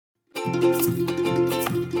Over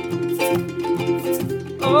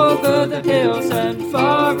the hills and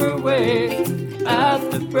far away, at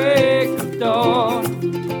the break of dawn,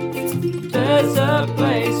 there's a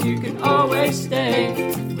place you can always stay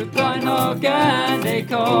with Blind Hog and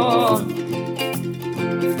Acorn.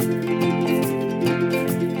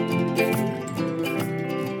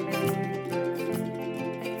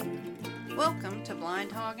 Welcome to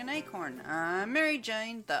Blind Hog and Acorn. I'm Mary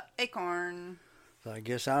Jane, the Acorn. So I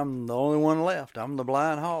guess I'm the only one left. I'm the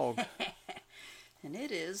blind hog. And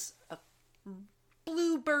it is a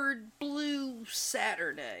bluebird blue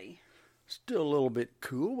Saturday. Still a little bit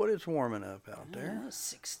cool, but it's warming up out there. It was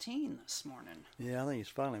 16 this morning. Yeah, I think it's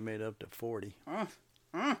finally made up to 40.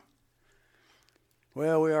 Mm.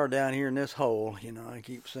 Well, we are down here in this hole. You know, I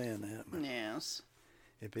keep saying that. But Yes.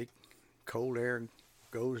 if it cold air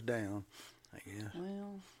goes down, I guess.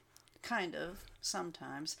 Well, kind of,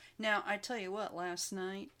 sometimes. Now, I tell you what, last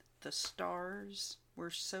night, the stars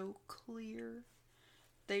were so clear.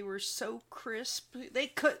 They were so crisp.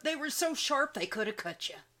 They were so sharp they could have cut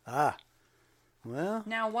you. Ah, well,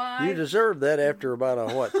 Now, why? you deserve that after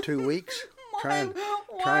about 2 weeks trying to look up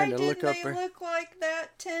Why didn't there they look like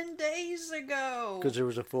that 10 days ago? because there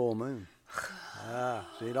was a full moon.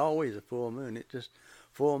 See, it always a full moon.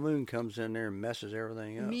 Full moon comes in there and messes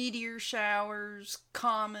everything up. Meteor showers,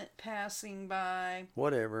 comet passing by.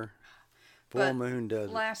 Whatever. Full But moon does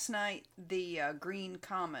it. Last night, the green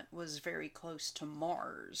comet was very close to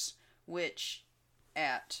Mars, which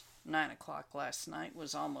at 9 o'clock last night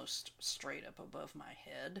was almost straight up above my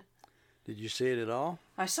head. Did you see it at all?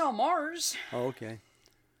 I saw Mars. Oh, okay.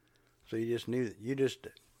 So you just knew that you just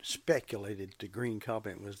speculated the green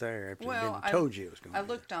comet was there after Well, it told you it was going to I be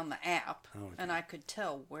looked on the app, okay. and I could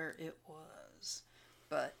tell where it was.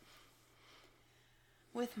 But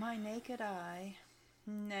with my naked eye,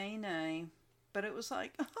 nay. But it was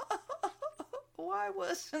like, why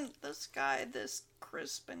wasn't the sky this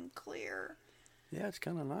crisp and clear? there. Yeah, it's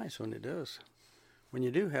kind of nice when it does. When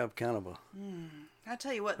you do have kind of a... I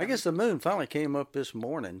tell you what. I guess the moon finally came up this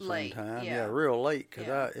morning Late, sometime. yeah. Real late because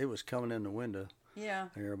Yeah. it was coming in the window Yeah.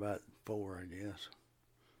 there about 4, I guess.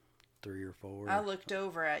 3 or 4. I looked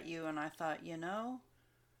over at you and I thought, and I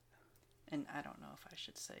don't know if I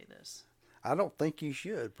should say this. I don't think you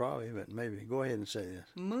should, probably, but maybe. Go ahead and say this.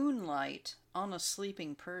 Moonlight on a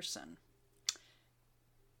sleeping person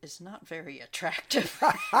is not very attractive.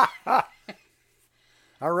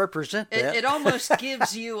 I represent that. It almost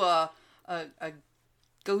gives you a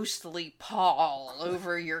ghostly pall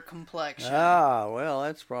over your complexion. Ah, well,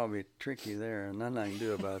 that's probably tricky there, and nothing I can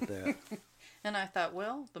do about that. And I thought,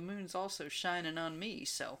 well, the moon's also shining on me,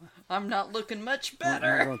 so I'm not looking much I'm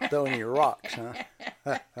better. not going to throw any rocks, huh?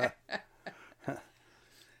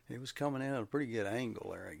 It was coming in at a pretty good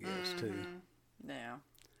angle there, I guess, too. Yeah.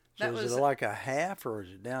 So That is was it like a half, or is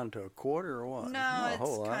it down to a quarter, or what? no, Not a it's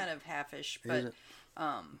whole lot. kind of halfish, but Is it?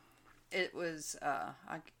 it was.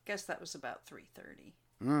 I guess that was about 3:30.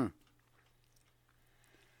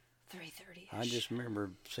 3:30. I just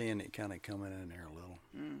remember seeing it kind of coming in there a little,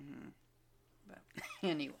 But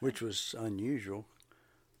anyway. which was unusual.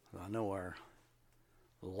 I know our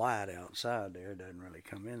light outside there doesn't really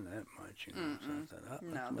come in that much, So I thought, that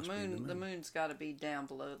No, must be the moon's got to be down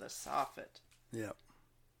below the soffit. Yep.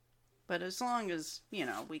 But as long as,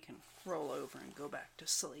 we can roll over and go back to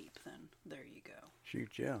sleep, then there you go.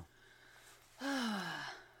 Shoot, yeah.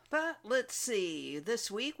 But let's see.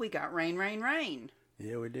 This week we got rain.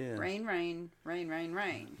 Yeah, we did. Rain.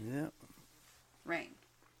 Yep. Rain.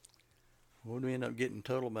 What did we end up getting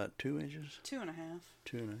total? About 2 inches? 2.5.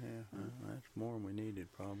 2.5. Well, that's more than we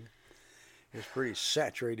needed, probably. It's pretty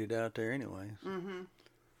saturated out there anyway. Mm-hmm.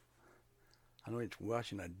 I know it's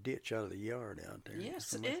washing a ditch out of the yard out there.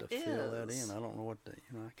 Yes, I'm gonna have it to fill that is. in. I don't know what I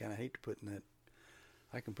kind of hate to put in that.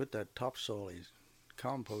 I can put that topsoil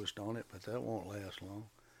compost on it, but that won't last long.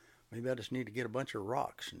 Maybe I just need to get a bunch of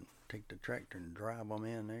rocks and take the tractor and drive them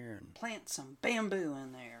in there. And Plant some bamboo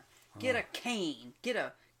in there. Get a cane. Get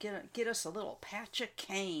us a little patch of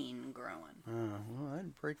cane growing. well,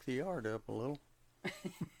 that'd break the yard up a little.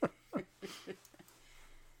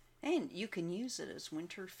 And you can use it as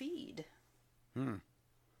winter feed.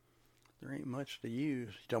 There ain't much to use.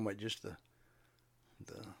 You talking about just the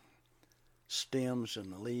stems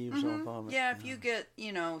and the leaves off of it? Yeah, if you get,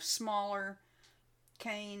 smaller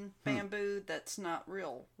cane bamboo that's not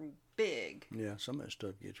real big. Yeah, some of that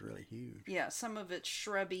stuff gets really huge. Yeah, some of it's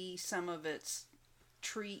shrubby, some of it's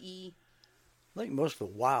tree-y. I think most of the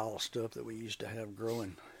wild stuff that we used to have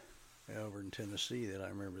growing over in Tennessee that I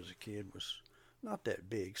remember as a kid was not that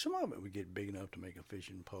big. Some of it would get big enough to make a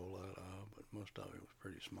fishing pole out of, but most of it was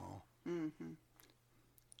pretty small. Mm-hmm.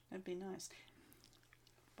 That'd be nice.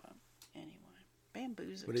 But anyway,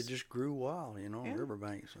 bamboos. But it just grew wild, you know, Yeah.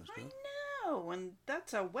 riverbanks and stuff. I know, and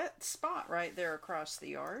that's a wet spot right there across the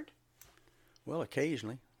yard. Well,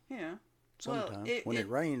 occasionally, Yeah. sometimes Well, when it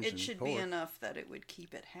rains it and should be pours. enough that it would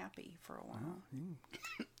keep it happy for a while.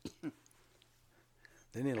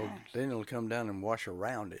 Then it'll come down and wash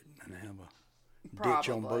around it and have a Probably. ditch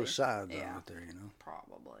on both sides Yeah. of it there, you know.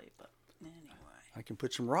 Probably, but anyway. I can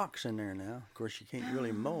put some rocks in there now. Of course, you can't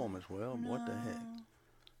really mow them as well. But what the heck?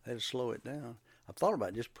 That'll slow it down. I thought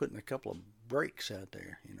about just putting a couple of breaks out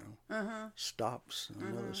there, you know, stops,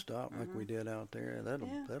 another stop like we did out there.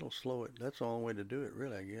 That'll slow it. That's the only way to do it,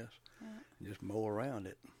 really, I guess. Just mow around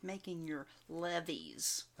it. Making your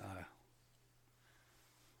levees, I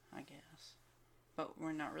guess. But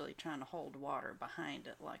we're not really trying to hold water behind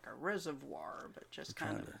it like a reservoir, but just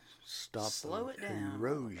kind Trying of to stop slow the it down.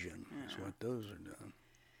 erosion. That's what those are done.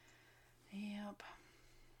 Yep.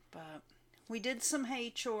 But we did some hay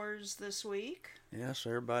chores this week. Yes,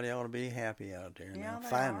 everybody ought to be happy out there Yeah, now. they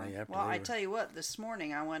Finally, are. after Well, they I were- tell you what, this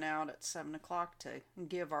morning I went out at 7 o'clock to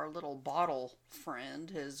give our little bottle friend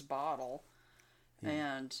his bottle.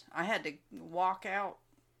 And I had to walk out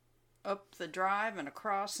up the drive and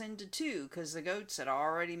across into 2 because the goats had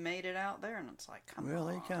already made it out there. And it's like, come Well,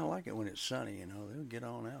 on. they kind of like it when it's sunny, you know. They'll get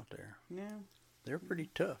on out there. Yeah. They're pretty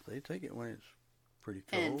tough. They take it when it's pretty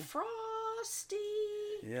cold. And frosty.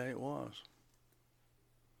 Yeah, it was.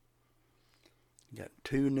 Got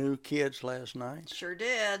 2 new kids last night. Sure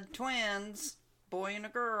did. Twins. Boy and a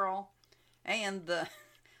girl. And the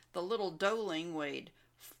little doeling weighed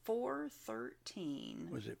 413.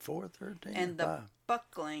 Was it 413? And the 5?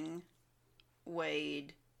 buckling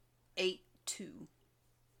weighed 8.2.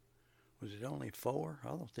 Was it only 4? I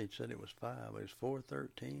thought they said it was 5. It was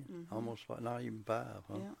 413. Almost 5. Not even 5.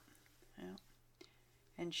 Huh? Yeah.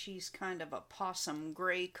 And she's kind of a possum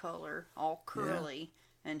gray color, all curly,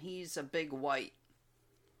 and he's a big white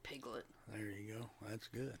piglet. There you go. That's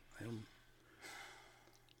good.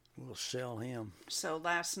 We'll sell him. So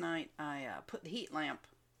last night I put the heat lamp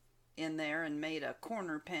in there and made a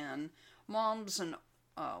corner pen. Mom's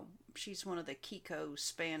she's one of the Kiko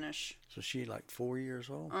Spanish. So she like 4 years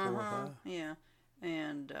old? 4 or 5? Yeah.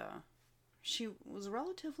 And she was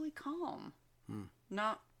relatively calm.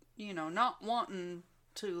 Not wanting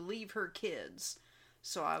to leave her kids.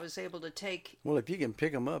 So I was able to take. Well, if you can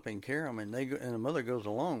pick them up and carry them, and and the mother goes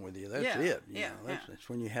along with you, that's it. You know, that's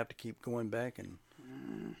when you have to keep going back and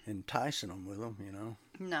enticing them with them. You know.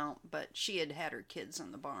 No, but she had her kids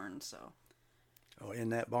in the barn, so. Oh, in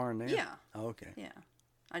that barn there. Yeah. Oh, okay. Yeah,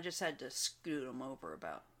 I just had to scoot them over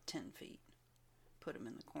about 10 feet, put them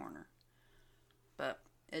in the corner. But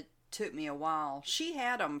it took me a while. She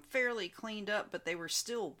had them fairly cleaned up, but they were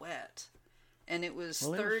still wet. And it was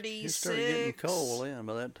 36. It started getting cold then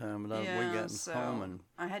by that time. But we got home and.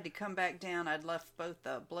 I had to come back down. I'd left both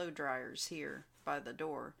the blow dryers here by the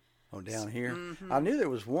door. Oh, down here. I knew there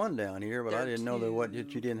was one down here, but I didn't know that you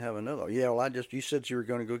didn't have another. Yeah, well, you said you were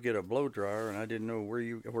going to go get a blow dryer, and I didn't know where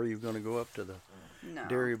you were going to go up to the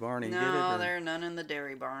dairy barn and get it. No, there are none in the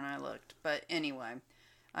dairy barn. I looked, but anyway,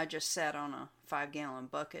 I just sat on a 5-gallon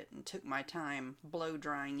bucket and took my time blow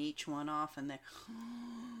drying each one off, and they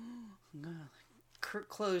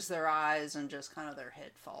close their eyes and just kind of their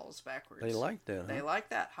head falls backwards. They like that. They huh? like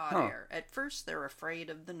that hot air. At first, they're afraid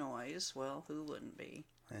of the noise. Well, who wouldn't be?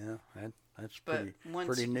 Yeah, that's But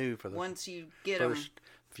pretty new for the once you get them, first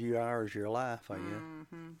few hours of your life, I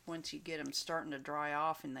guess. once you get them starting to dry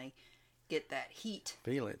off and they get that heat.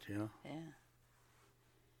 Feel it, you know. Yeah.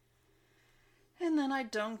 And then I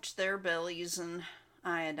dunked their bellies in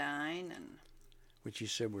iodine and. Which you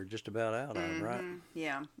said we're just about out of, right?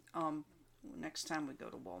 Yeah. Next time we go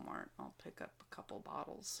to Walmart, I'll pick up a couple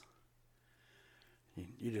bottles.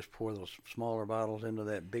 You just pour those smaller bottles into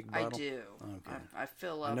that big bottle? I do. Okay. I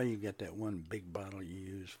fill up. I know you got that one big bottle you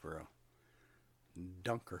use for a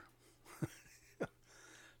dunker.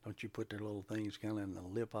 Don't you put their little things kind of in the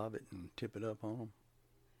lip of it and tip it up on them?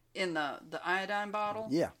 In the iodine bottle?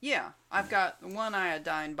 Yeah. Yeah. I've got one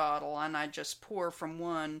iodine bottle, and I just pour from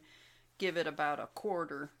one, give it about a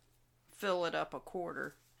quarter, fill it up a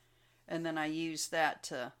quarter, and then I use that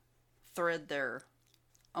to thread their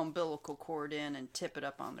umbilical cord in and tip it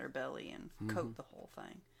up on their belly and coat the whole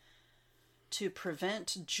thing. To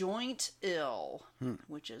prevent joint ill,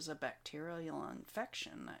 which is a bacterial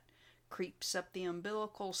infection that creeps up the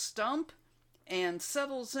umbilical stump and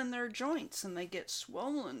settles in their joints, and they get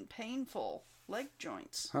swollen, painful leg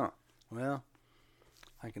joints. Huh. Well,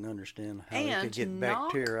 I can understand how And they could get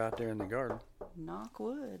bacteria out there in the garden. Knock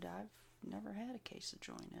wood, I've never had a case of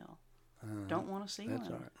joint ill. Don't want to see That's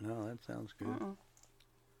one. all right. No, that sounds good.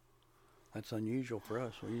 That's unusual for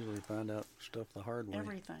us. We usually find out stuff the hard way.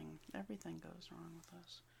 Everything goes wrong with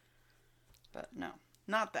us. But no,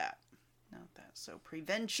 not that. Not that. So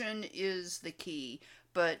prevention is the key.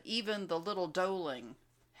 But even the little Doling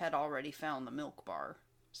had already found the milk bar.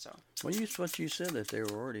 So. Well, what you said that they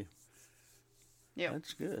were already. Yeah.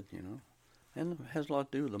 That's good, And it has a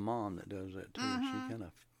lot to do with the mom that does that too. Mm-hmm. She kind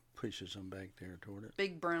of pushes them back there toward it.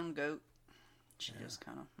 Big brown goat. She just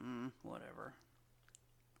kind of, whatever.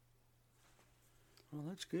 Well,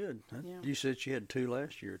 that's good. Yeah. You said she had 2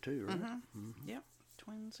 last year too, right? Mm-hmm. Yep.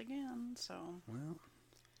 Twins again, so. Well,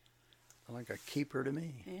 like a keeper to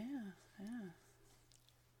me. Yeah.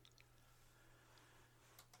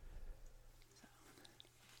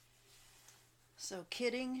 So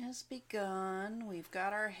kidding has begun. We've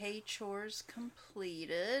got our hay chores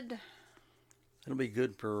completed. It'll be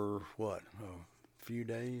good for what? A few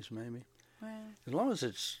days maybe? Well, As long as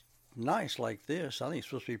it's nice like this, I think it's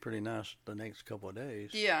supposed to be pretty nice the next couple of days.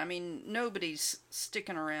 yeah, I mean, nobody's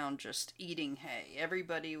sticking around just eating hay.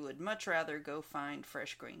 Everybody would much rather go find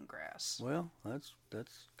fresh green grass. Well, that's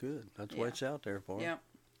good. That's why Yeah. it's out there for. Yep.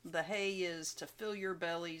 The hay is to fill your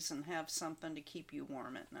bellies and have something to keep you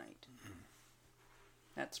warm at night.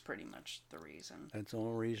 That's pretty much the reason. That's the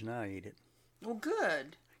only reason I eat it. Well,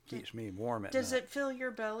 good. Keeps me warm at Does night. it fill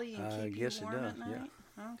your belly and I keep guess you it warm does, at night?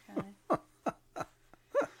 Okay.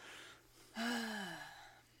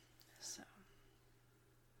 So.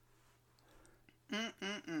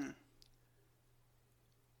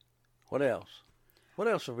 What else? What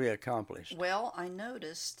else have we accomplished? Well, I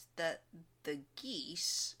noticed that the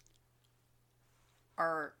geese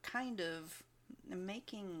are kind of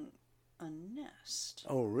making a nest.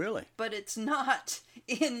 Oh, really? But it's not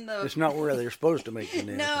in the... It's not where they're supposed to make the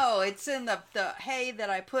nest. No, it's in the hay that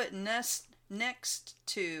I put next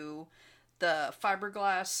to the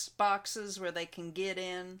fiberglass boxes where they can get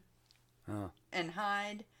in and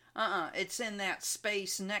hide. It's in that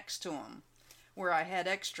space next to them where I had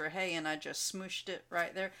extra hay and I just smooshed it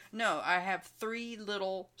right there. No, I have 3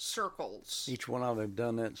 little circles. Each one of them have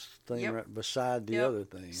done that thing Yep. right beside the Yep. other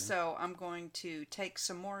thing. Huh? So I'm going to take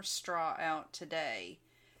some more straw out today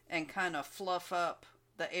and kind of fluff up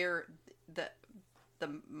the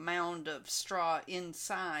mound of straw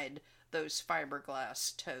inside those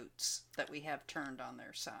fiberglass totes that we have turned on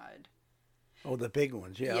their side. Oh, the big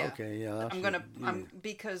ones. Yeah, Yeah. okay. Yeah,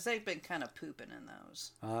 Because they've been kind of pooping in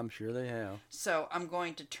those. I'm sure they have. So I'm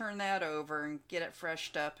going to turn that over and get it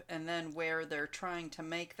freshed up, and then where they're trying to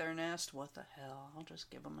make their nest, what the hell? I'll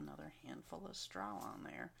just give them another handful of straw on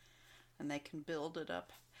there, and they can build it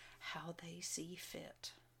up how they see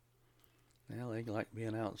fit. Well, they like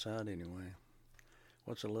being outside anyway.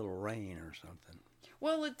 What's a little rain or something?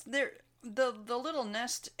 Well, the little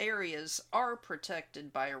nest areas are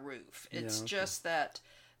protected by a roof. It's Yeah, okay. just that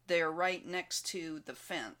they're right next to the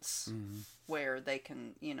fence where they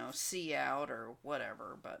can, see out or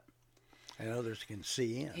whatever. But And others can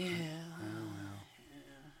see in. yeah,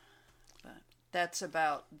 but that's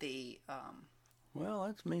about the Well,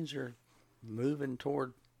 that means they're moving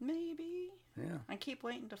toward. maybe. Yeah. I keep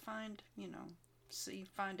waiting to find,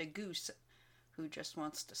 find a goose who just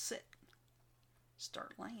wants to sit,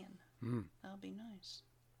 start laying. That'll be nice.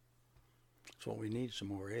 That's what we need. Some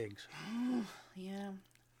more eggs. Yeah.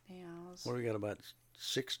 What do we got? About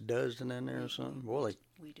 6 dozen in there or something? Boy,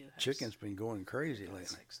 We do have chicken's been going crazy lately.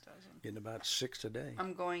 6 dozen. Getting about 6 a day.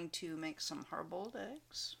 I'm going to make some hard-boiled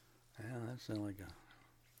eggs. Yeah, that sounds like a. I'm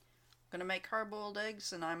going to make hard-boiled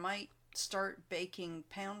eggs, and I might start baking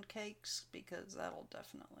pound cakes because that'll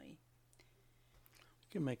definitely...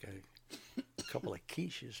 You can make a couple of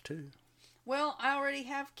quiches too. Well, I already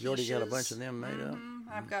have quiches. You already got a bunch of them made up?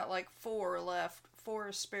 I've got like 4 left. 4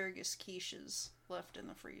 asparagus quiches left in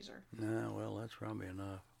the freezer. No, well, that's probably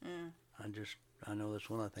enough. Yeah. I know that's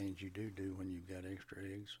one of the things you do when you've got extra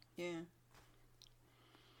eggs. Yeah.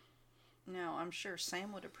 Now, I'm sure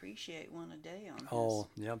Sam would appreciate one a day on his. Oh,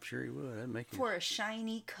 yeah, I'm sure he would. That'd make it. For a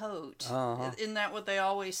shiny coat. Uh-huh. Isn't that what they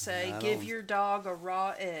always say? I Give don't- your dog a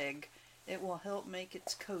raw egg. It will help make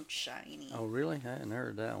its coat shiny. Oh, really? I hadn't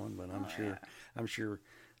heard that one, but I'm sure. yeah. I'm sure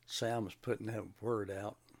Sam was putting that word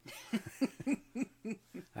out.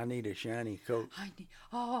 I need a shiny coat.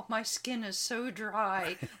 Oh, my skin is so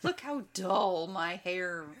dry. Look how dull my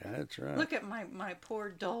hair. That's right. Look at my poor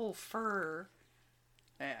dull fur.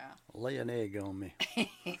 Yeah. Lay an egg on me.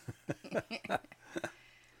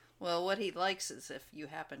 Well, what he likes is if you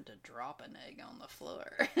happen to drop an egg on the floor.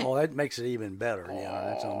 Oh, that makes it even better. Yeah,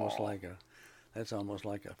 that's almost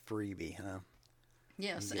like a freebie, huh?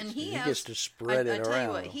 Yes, He and gets- he he has gets to spread I it tell you around.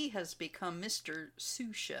 what, he has become Mr.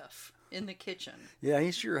 Sous Chef. in the kitchen. Yeah,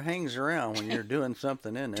 he sure hangs around when you're doing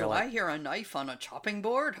something in there. Do like, I hear a knife on a chopping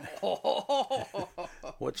board?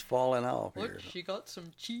 what's falling off Look, here? she got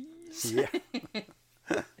some cheese. Yeah.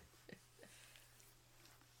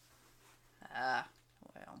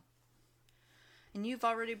 Well. And you've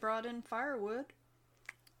already brought in firewood.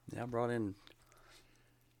 Yeah, I brought in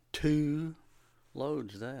 2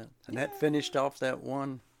 loads of that. And that finished off that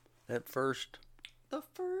first The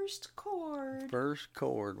first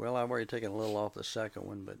cord. Well, I've already taken a little off the second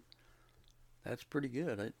one, but that's pretty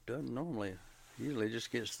good. It doesn't normally, usually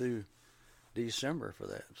just gets through December for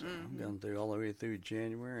that. So I'm going through all the way through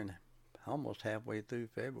January and almost halfway through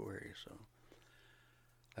February. So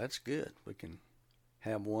that's good. We can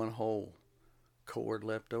have one whole cord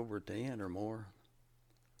left over at the end or more.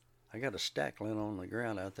 I got a stack laying on the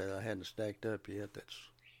ground out there I hadn't stacked up yet. That's,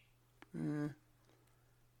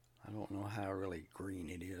 I don't know how really green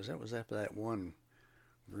it is. That was after that one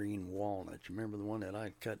green walnut. You remember the one that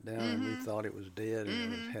I cut down and we thought it was dead,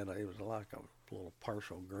 and it was like a little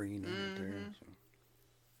partial green in it there. So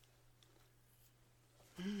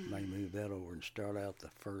may move that over and start out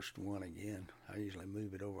the first one again. I usually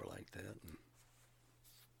move it over like that.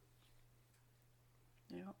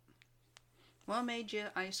 Yep. Well, I made you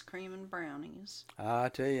ice cream and brownies. I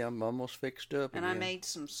tell you, I'm almost fixed up. And again. I made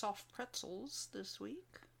some soft pretzels this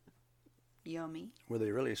week. Yummy. Were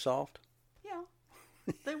they really soft? Yeah.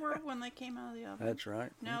 They were when they came out of the oven. That's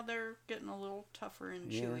right. Now they're getting a little tougher and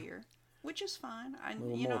chewier, which is fine. A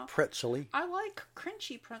little more pretzely. I like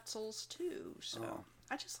crunchy pretzels too, so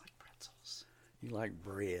I just like pretzels. You like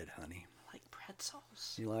bread, honey. I like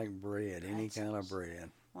pretzels. You like bread, any kind of bread.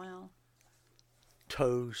 Well,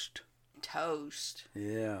 Toast.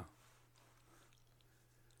 Yeah.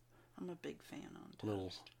 I'm a big fan on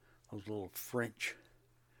toast. Those little French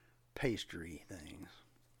pastry things.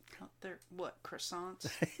 They're what, croissants?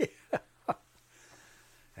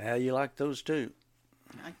 Yeah, you like those too.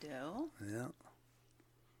 I do. Yeah.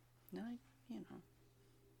 No,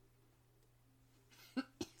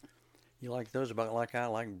 You like those about like I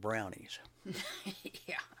like brownies.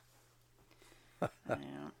 Yeah.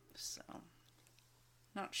 Yeah. So,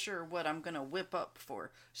 not sure what I'm gonna whip up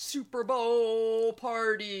for Super Bowl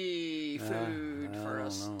party food for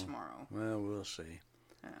us tomorrow. Well, we'll see.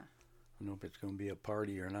 Yeah. I don't know if it's going to be a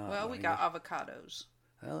party or not. Well, we got avocados.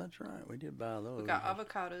 Well, that's right. We did buy those. We got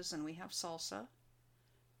avocados and we have salsa.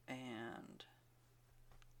 And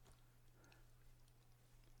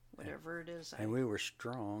whatever it is. And we were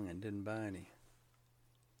strong and didn't buy any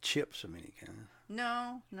chips of any kind.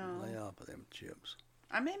 No. Lay off of them chips.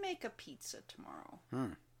 I may make a pizza tomorrow.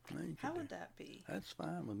 Well, How would that be? That's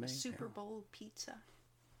fine with me. Super Bowl pizza.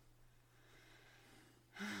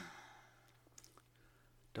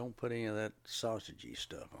 Don't put any of that sausagey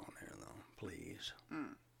stuff on there, though, please.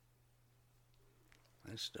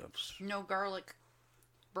 That stuff's... No garlic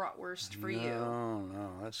bratwurst for you. No,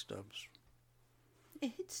 that stuff's...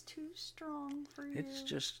 It's too strong for you. It's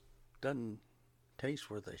just doesn't taste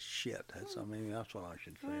worth a shit. That's that's what I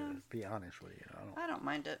should say. To be honest with you, I don't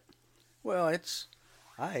mind it. Well,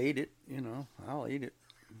 I ate it. I'll eat it.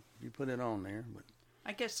 You put it on there, but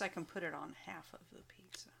I guess I can put it on half of the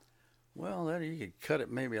pizza. Well, then you could cut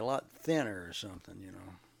it maybe a lot thinner or something.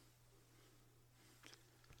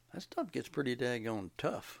 That stuff gets pretty daggone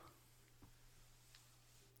tough.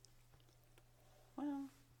 Well,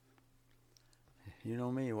 you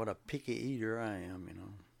know me, what a picky eater I am.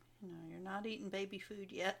 You're not eating baby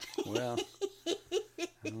food yet. Well,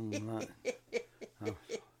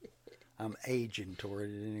 I'm aging toward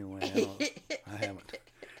it anyway. I haven't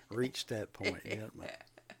reached that point yet, but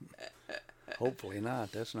hopefully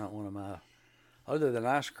not. That's not one of my... Other than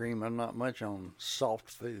ice cream, I'm not much on soft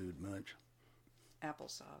food much.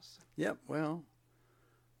 Applesauce. Yep, well,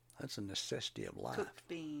 that's a necessity of life. Cooked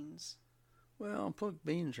beans. Well, cooked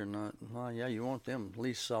beans are not... Well, yeah, you want them at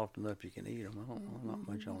least soft enough you can eat them. I'm not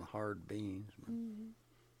much on hard beans. But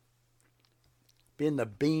being the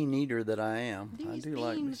bean eater that I am, I do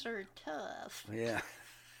like... These beans are tough. Yeah.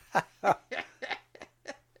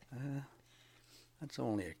 That's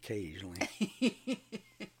only occasionally.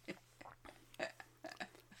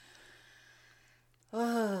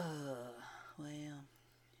 Oh, well.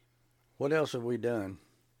 What else have we done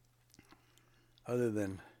other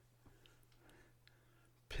than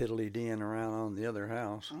piddly-deeing around on the other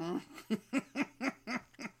house?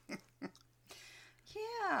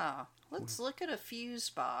 Yeah. Let's look at a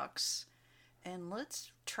fuse box and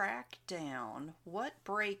let's track down what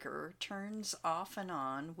breaker turns off and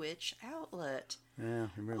on which outlet. Yeah,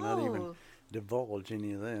 we better not even divulge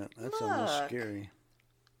any of that. That's almost scary.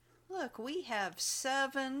 Look, we have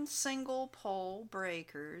 7 single pole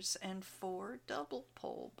breakers and 4 double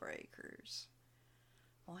pole breakers.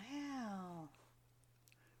 Wow.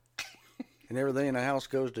 And everything in the house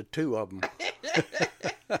goes to 2 of them.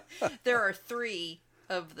 There are 3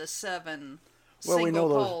 of the 7 Well, we single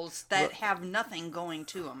know those- poles that have nothing going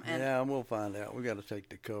to them. And Yeah, we'll find out. We got to take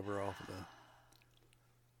the cover off of the...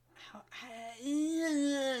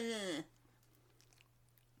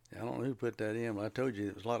 I don't know who put that in, but I told you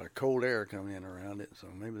there was a lot of cold air coming in around it, so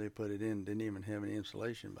maybe they put it in, didn't even have any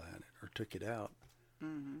insulation behind it, or took it out.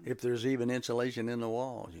 Mm-hmm. If there's even insulation in the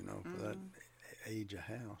walls, you know, for that age of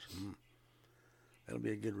house. That'll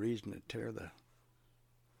be a good reason to tear the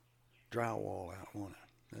drywall out, won't it?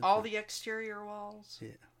 all the exterior walls. Yeah.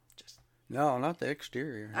 Just No, not the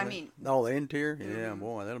exterior. I mean... Oh, the interior? Yeah,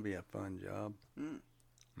 boy, that'll be a fun job.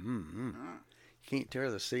 You can't tear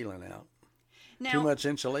the ceiling out. Now, Too much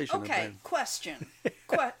insulation. okay, question.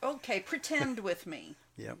 Okay, pretend with me.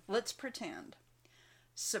 Yep. Let's pretend.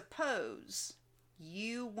 Suppose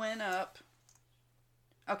you went up.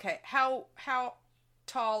 Okay, how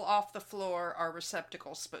tall off the floor are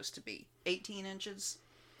receptacles supposed to be? 18 inches?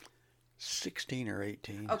 16 or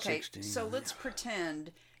 18. Okay, 16, so let's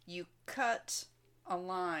pretend you cut a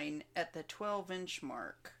line at the 12-inch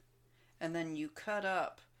mark, and then you cut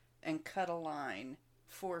up and cut a line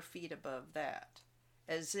 4 feet above that,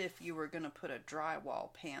 as if you were going to put a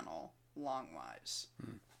drywall panel longwise.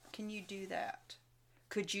 Can you do that?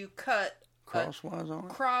 Could you cut crosswise on it?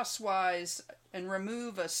 Crosswise and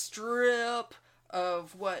remove a strip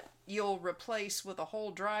of what you'll replace with a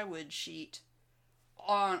whole drywood sheet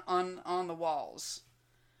on the walls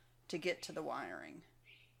to get to the wiring?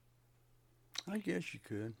 I guess you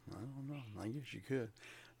could. I don't know. I guess you could.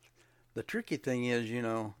 The tricky thing is, you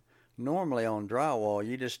know, normally on drywall,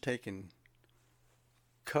 you just take and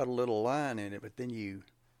cut a little line in it, but then you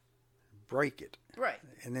break it. Right.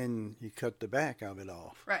 And then you cut the back of it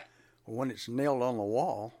off. Right. Well, when it's nailed on the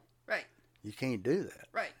wall, Right. you can't do that.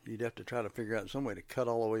 Right. You'd have to try to figure out some way to cut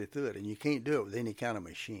all the way through it, and you can't do it with any kind of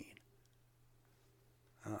machine.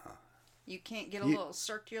 You can't get a little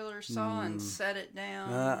circular saw and set it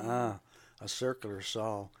down. A circular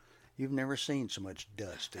saw. You've never seen so much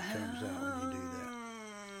dust that comes out when you do that.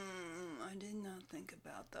 I did not think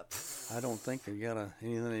about that. I don't think they got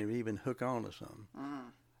anything to even hook on to something.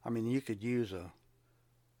 I mean, you could use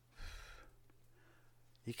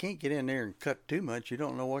you can't get in there and cut too much. You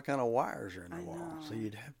don't know what kind of wires are in the wall. So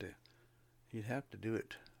you'd have to do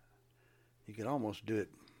it. You could almost do it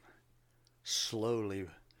slowly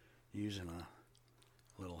using a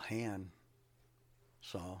little hand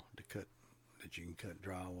saw that you can cut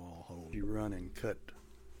drywall holes. You run and cut.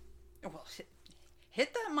 Well,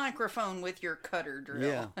 hit that microphone with your cutter drill.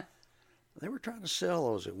 Yeah. They were trying to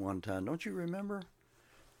sell those at one time. Don't you remember?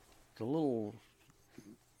 The little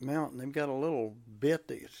mountain, they've got a little bit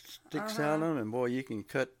that sticks out of them, and boy, you can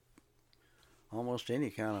cut almost any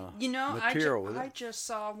kind of material with it. I just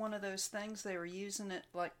saw one of those things. They were using it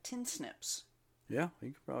like tin snips. Yeah,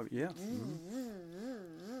 you could probably, yeah.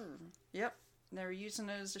 Yep. They were using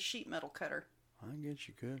it as a sheet metal cutter. I guess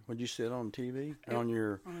you could. Would you sit on TV? On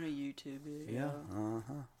your... On a YouTube video.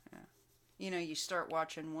 Yeah, Yeah. You know, you start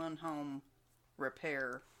watching one home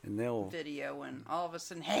repair and they'll... video, and all of a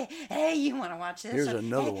sudden, hey, you want to watch this? Here's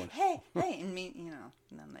another one. Hey, and me,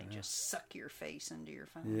 and then they just suck your face into your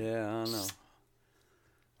phone. Yeah, I know.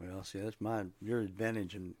 Well, see, that's your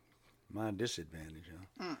advantage and my disadvantage.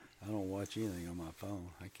 Huh? I don't watch anything on my phone.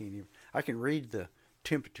 I can read the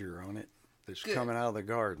temperature on it that's coming out of the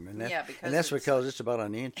garden, and that's because it's about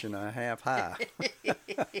 1.5 inches high.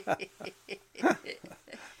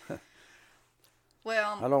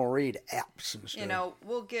 Well, I don't read apps and stuff.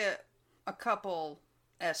 We'll get a couple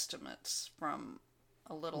estimates from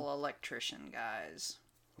a little electrician guys.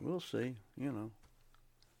 We'll see. I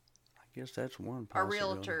guess that's one Our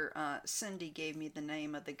possibility. realtor, Cindy, gave me the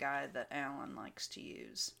name of the guy that Alan likes to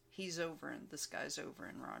use. This guy's over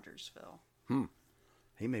in Rogersville.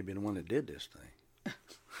 He may be the one that did this thing.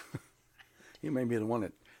 He may be the one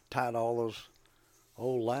that tied all those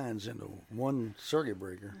old lines into one circuit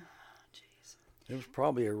breaker. Oh, jeez. It was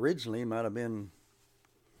probably originally, might have been,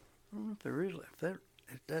 I don't know if at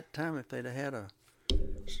that time, if they'd have had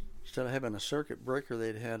instead of having a circuit breaker,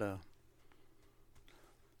 they'd had a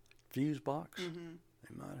fuse box.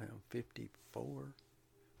 They might have 54.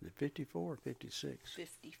 Is it 54 or 56?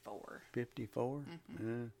 54. 54?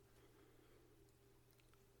 Yeah.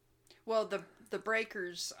 Well, the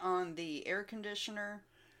breakers on the air conditioner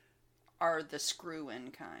are the screw-in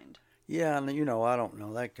kind. Yeah, and I don't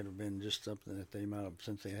know. That could have been just something that they might have,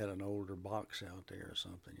 since they had an older box out there or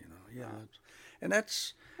something. Yeah,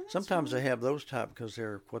 that's sometimes they have those type because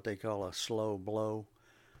they're what they call a slow blow,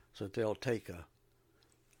 so that they'll take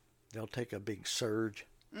a big surge.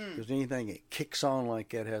 Because anything that kicks on like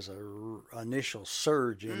that has a initial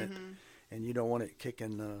surge in it, and you don't want it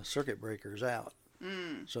kicking the circuit breakers out.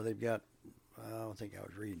 So they've got, I don't think I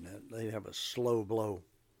was reading that, they have a slow blow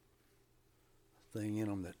thing in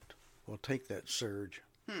them that will take that surge.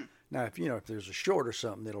 Now, if there's a short or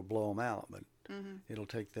something, it'll blow them out, but it'll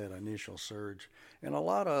take that initial surge. And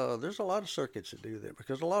there's a lot of circuits that do that,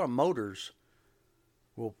 because a lot of motors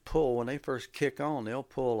will pull, when they first kick on, they'll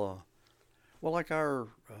pull like our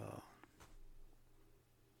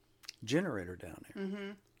generator down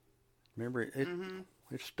there. Remember,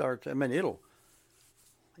 it starts, I mean,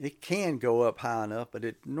 it can go up high enough, but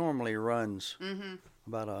it normally runs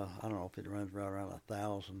about I don't know if it runs right around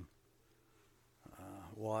 1,000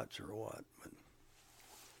 watts or what, but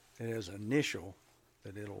it has initial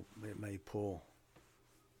that it may pull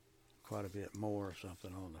quite a bit more or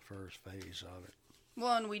something on the first phase of it.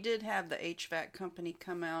 Well, and we did have the HVAC company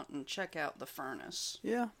come out and check out the furnace.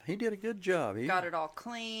 Yeah, he did a good job. He got it all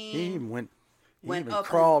clean. He even went up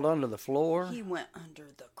crawled under the floor. He went under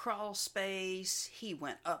the crawl space. He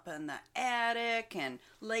went up in the attic and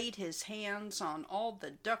laid his hands on all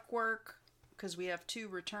the ductwork, because we have 2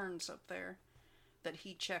 returns up there that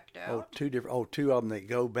he checked out. Two of them that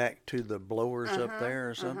go back to the blowers up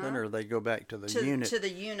there or something, or they go back to the unit. To the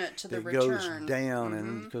unit, to the that return. goes down,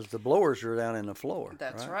 and because the blowers are down in the floor.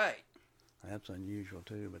 That's right. That's unusual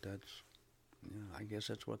too, but I guess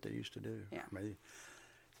that's what they used to do. Yeah. Maybe,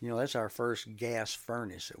 that's our first gas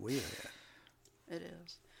furnace that we've had. It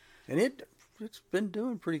is. And it's been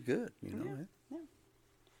doing pretty good, Yeah.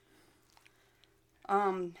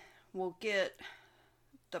 We'll get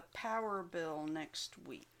the power bill next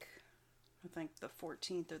week. I think the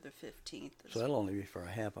 14th or the 15th. So that'll only be for a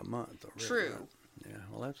half a month. Really, true. Right? Yeah,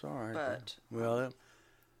 well, that's all right. But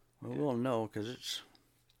we'll know, because it's...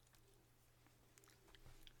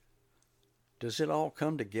 Does it all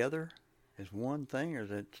come together as one thing, or is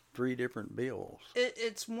it 3 different bills?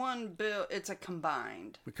 It's one bill. It's a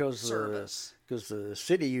combined service. Because the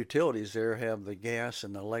city utilities there have the gas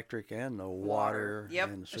and the electric and the water. Yep.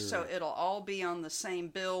 And so it'll all be on the same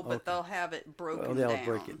bill, but they'll have it broken down. They'll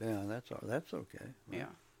break it down. That's okay. Yeah.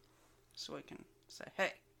 So we can say,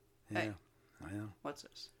 hey, what's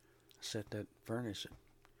this? Set that furnace at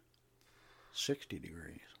 60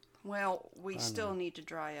 degrees. Well, we still need to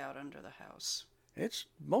dry out under the house. It's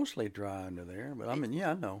mostly dry under there, but I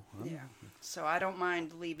know. Yeah. So I don't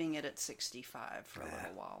mind leaving it at 65 for a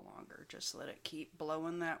little while longer. Just let it keep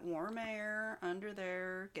blowing that warm air under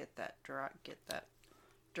there. Get that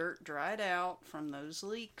dirt dried out from those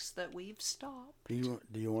leaks that we've stopped. Do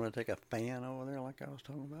you want to take a fan over there like I was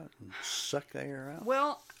talking about and suck the air out?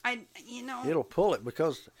 Well, it'll pull it,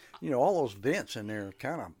 because all those vents in there are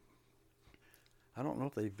kind of, I don't know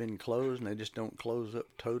if they've been closed and they just don't close up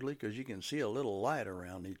totally, because you can see a little light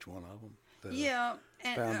around each one of them. Yeah,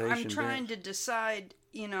 and I'm trying to decide,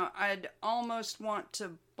 I'd almost want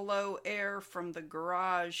to blow air from the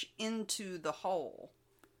garage into the hole.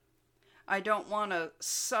 I don't want to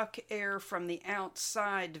suck air from the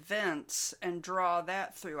outside vents and draw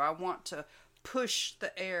that through. I want to push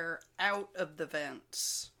the air out of the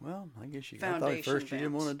vents. Well, I guess I thought at first you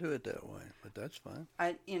didn't want to do it that way, but that's fine.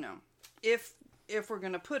 If we're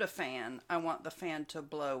going to put a fan, I want the fan to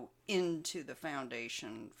blow into the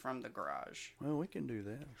foundation from the garage. Well, we can do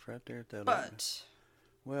that. It's right there at that But...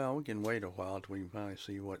 Well, we can wait a while till we can finally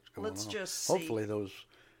see what's going on. Let's just see. Hopefully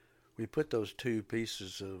we put those 2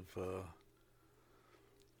 pieces of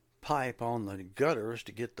pipe on the gutters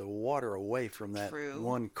to get the water away from that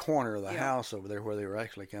one corner of the house over there, where they were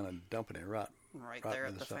actually kind of dumping it right there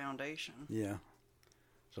at the foundation. Yeah.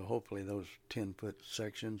 So hopefully those 10-foot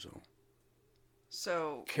sections will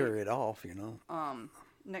carry it off,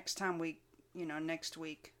 Next time next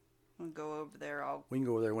week, we'll go over there. We can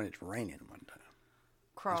go over there when it's raining one time.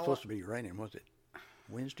 Crawl. It's supposed to be raining. Was it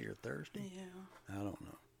Wednesday or Thursday? Yeah. I don't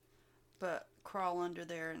know. But crawl under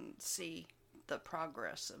there and see the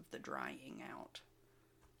progress of the drying out.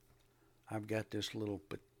 I've got this little...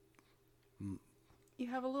 You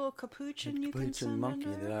have a little capuchin you can send monkey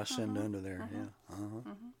under? that I send under there, yeah.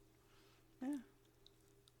 Yeah.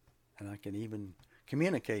 And I can even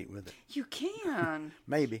communicate with it. You can.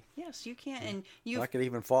 Maybe. Yes, you can. And I could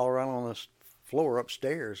even fall around on the floor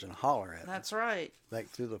upstairs and holler at it. That's right. Back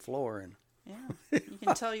through the floor. And yeah, you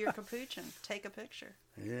can tell your capuchin. Take a picture.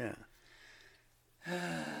 Yeah.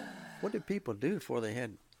 What did people do before they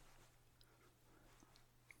had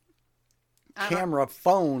camera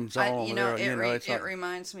phones on I, over you know, there. it It's it like,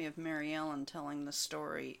 reminds me of Mary Ellen telling the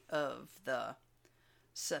story of the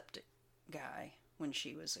septic guy when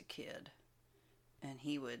she was a kid, and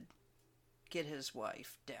he would get his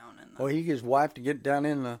wife down in the oh, he gets his wife to get down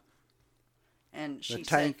in the and she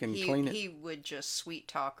tank said and he, clean it. he would just sweet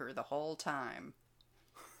talk her the whole time.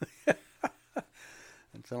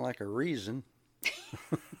 That sounds like a reason.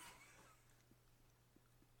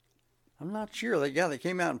 I'm not sure. That guy that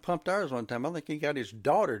came out and pumped ours one time, I think he got his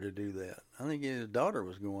daughter to do that. I think his daughter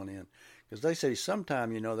was going in. Because they say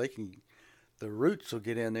sometime, they can, the roots will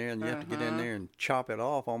get in there and you have to get in there and chop it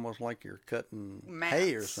off almost like you're cutting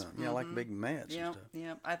hay or Mats. something. Yeah, like big mats and Yep, stuff.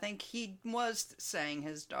 yep. I think he was saying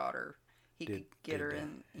his daughter he could get her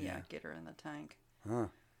in. Yeah, get her in the tank. Huh.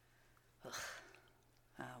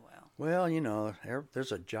 Ah, well. Well,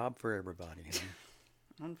 there's a job for everybody.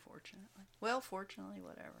 Unfortunately. Well, fortunately,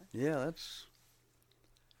 whatever. Yeah,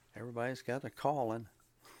 everybody's got a calling.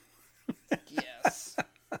 Yes.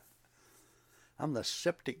 I'm the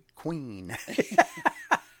septic queen.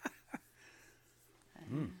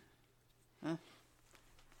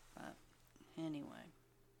 Anyway.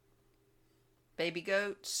 Baby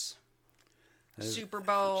goats. Super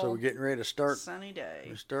Bowl. So we're getting ready to start. Sunny day.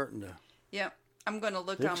 We're starting to. Yep. I'm going to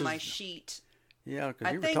look This on my is- sheet. Yeah, I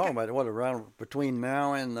because you were think- talking about it, what, around between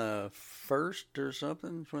now and the 1st or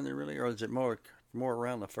something, is when they really, or is it more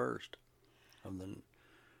around the 1st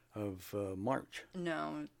of March?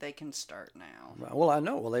 No, they can start now. Well, I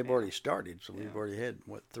know. Well, they've already started, so we've already had,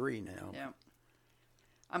 3 now? Yep.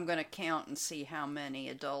 I'm going to count and see how many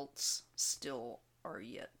adults still are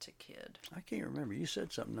yet to kid. I can't remember. You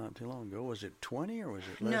said something not too long ago. Was it 20 or was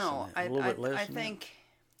it less No, than that? A little bit less I than think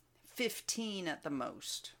 15 at the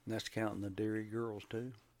most. that? And that's counting the dairy girls,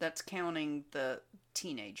 too? That's counting the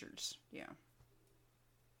teenagers. Yeah.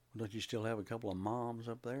 Don't you still have a couple of moms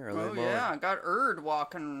up there? Are Oh, they yeah. I got Erd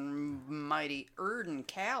walking mighty. Erd and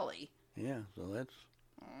Callie. Yeah, so that's...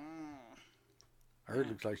 Her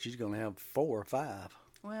looks like she's going to have 4 or 5.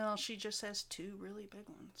 Well, she just has 2 really big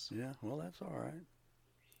ones. Yeah, well, that's all right.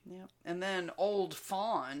 Yep. And then Old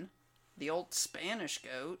Fawn, the old Spanish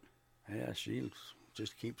goat. Yeah, she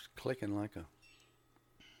just keeps clicking like a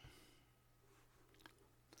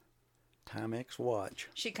Timex watch.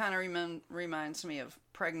 She kind of reminds me of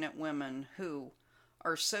pregnant women who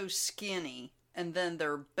are so skinny and then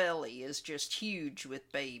their belly is just huge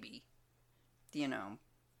with baby.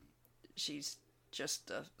 She's just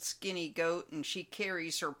a skinny goat and she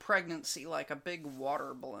carries her pregnancy like a big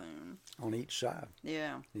water balloon. On each side.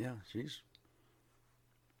 Yeah. Yeah, she's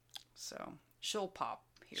So she'll pop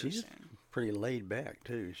here she's soon. pretty laid back,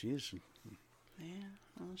 too. She's... Yeah.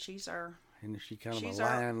 Well, she's our Isn't she kind of She's a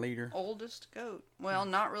our- line leader? oldest goat. Well,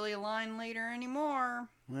 not really a line leader anymore.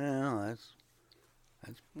 Well,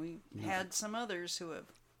 that's We had some others who have.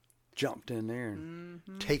 jumped in there and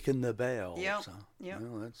taken the bell. Yep, So, yep.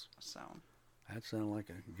 Well, So, that sounds like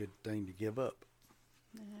a good thing to give up.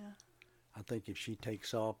 yeah. I think if she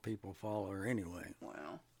takes off, people follow her anyway.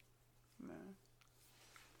 Well.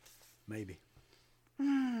 Maybe.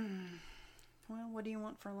 Well, what do you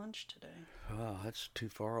want for lunch today? Oh, that's too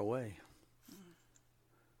far away.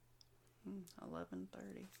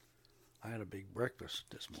 11:30. I had a big breakfast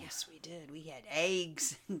this morning. Yes, we did. We had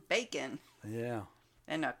eggs and bacon Yeah.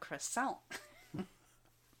 and a croissant.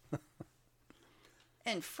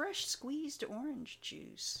 And fresh squeezed orange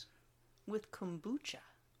juice with kombucha.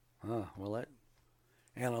 Well, that...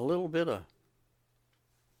 And a little bit of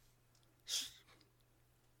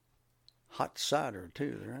hot cider,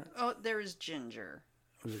 too, right? Oh, there is ginger.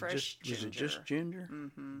 Fresh Was it just ginger?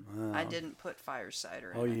 Mm-hmm. I didn't put fire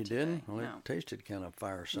cider in Oh, it you today. didn't? Well, No. it tasted kind of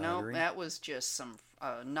fire No, cidery. that was just some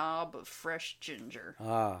knob of fresh ginger.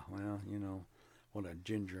 Well, what a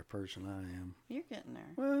ginger person I am. You're getting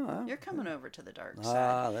there. Well, You're coming over to the dark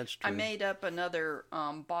side. that's true. I made up another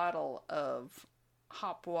bottle of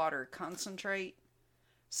hop water concentrate.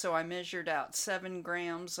 So I measured out 7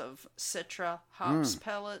 grams of Citra hops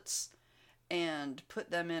pellets and put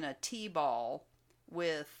them in a tea ball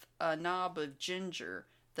with a knob of ginger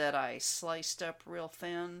that I sliced up real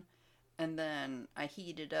thin. And then I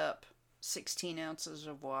heated up 16 ounces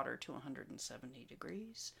of water to 170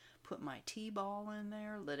 degrees. Put my tea ball in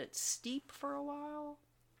there, let it steep for a while.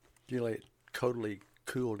 Do you let it totally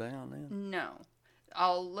cool down then? No.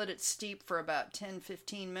 I'll let it steep for about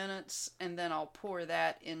 10-15 minutes, and then I'll pour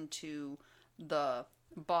that into the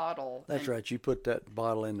bottle. That's right. You put that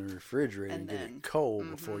bottle in the refrigerator and get then- it cold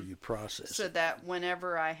before you process So it. that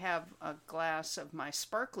whenever I have a glass of my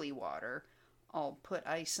sparkly water, I'll put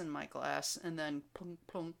ice in my glass and then plunk,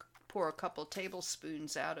 plunk, pour a couple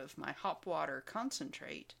tablespoons out of my hop water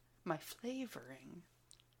concentrate my flavoring.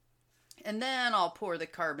 And then I'll pour the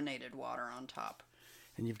carbonated water on top.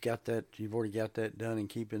 And you've already got that done and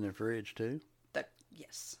keep in the fridge too?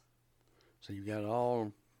 Yes. So you've got it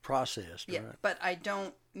all processed, Yeah, right? but I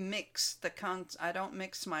don't mix I don't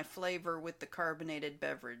mix my flavor with the carbonated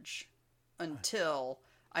beverage until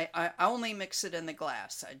I only mix it in the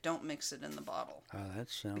glass. I don't mix it in the bottle. Oh, that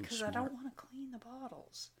sounds Because smart. I don't want to clean the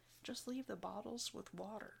bottles. Just leave the bottles with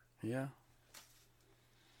water. Yeah.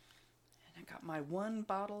 And I got my one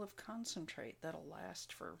bottle of concentrate that'll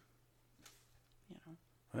last for,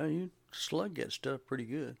 Well, you slug that stuff pretty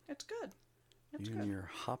good. it's good. It's You good. and your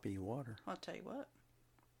hoppy water. I'll tell you what.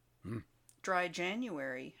 Mm. Dry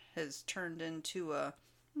January has turned into a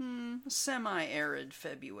semi-arid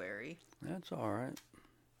February. That's all right.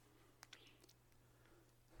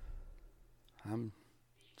 I'm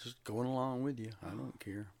just going along with you. I don't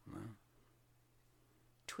care. No.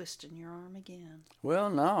 Twisting your arm again. Well,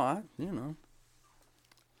 no,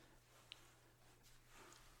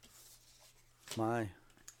 my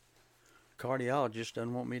cardiologist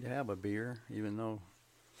doesn't want me to have a beer, even though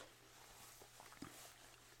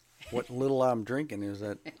what little I'm drinking is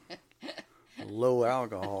that low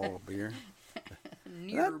alcohol beer.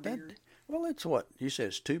 Near beer. Well, it's what? You said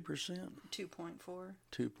it's 2%? 2.4.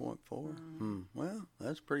 2.4? Well,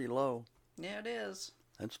 that's pretty low. Yeah, it is.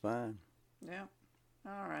 That's fine. Yeah.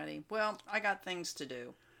 Alrighty. Well, I got things to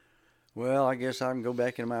do. Well, I guess I can go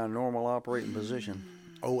back in my normal operating position.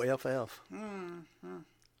 OFF.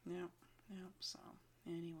 Yep. So,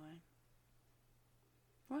 anyway.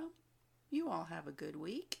 Well, you all have a good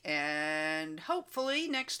week. And hopefully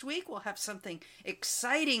next week we'll have something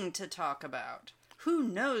exciting to talk about. Who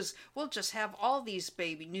knows? We'll just have all these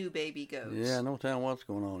new baby goats. Yeah, no telling what's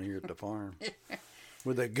going on here at the farm.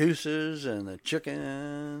 With the gooses and the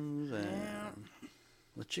chickens. And Yeah.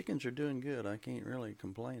 the chickens are doing good. I can't really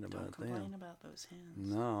complain about Don't complain them. about those hens.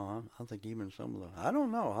 No, I think even some of I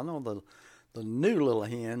don't know. I know the new little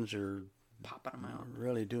hens are Popping them out.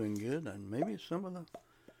 really doing good. And maybe some of the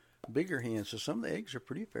bigger hens. So some of the eggs are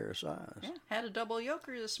pretty fair size. Yeah, had a double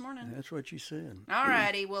yoker this morning. That's what you said.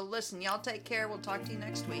 Alrighty, well listen, y'all take care. We'll talk to you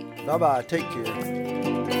next week. Bye-bye. Take care.